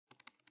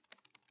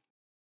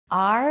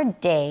Our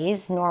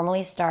days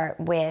normally start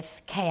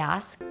with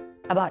chaos.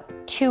 About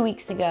 2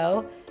 weeks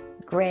ago,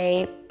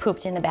 Gray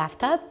pooped in the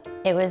bathtub.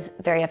 It was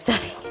very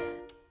upsetting.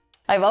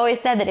 I've always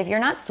said that if you're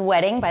not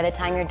sweating by the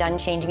time you're done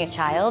changing a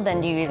child,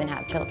 then do you even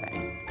have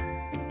children?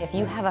 If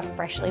you have a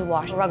freshly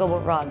washed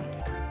Ruggable rug,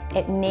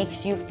 it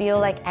makes you feel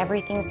like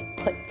everything's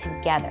put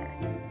together.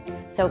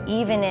 So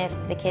even if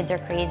the kids are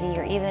crazy,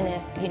 or even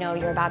if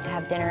you're about to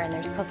have dinner and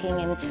there's cooking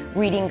and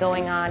reading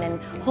going on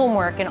and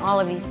homework and all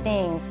of these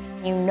things,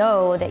 you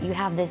know that you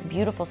have this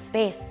beautiful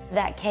space.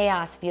 That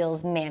chaos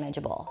feels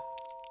manageable.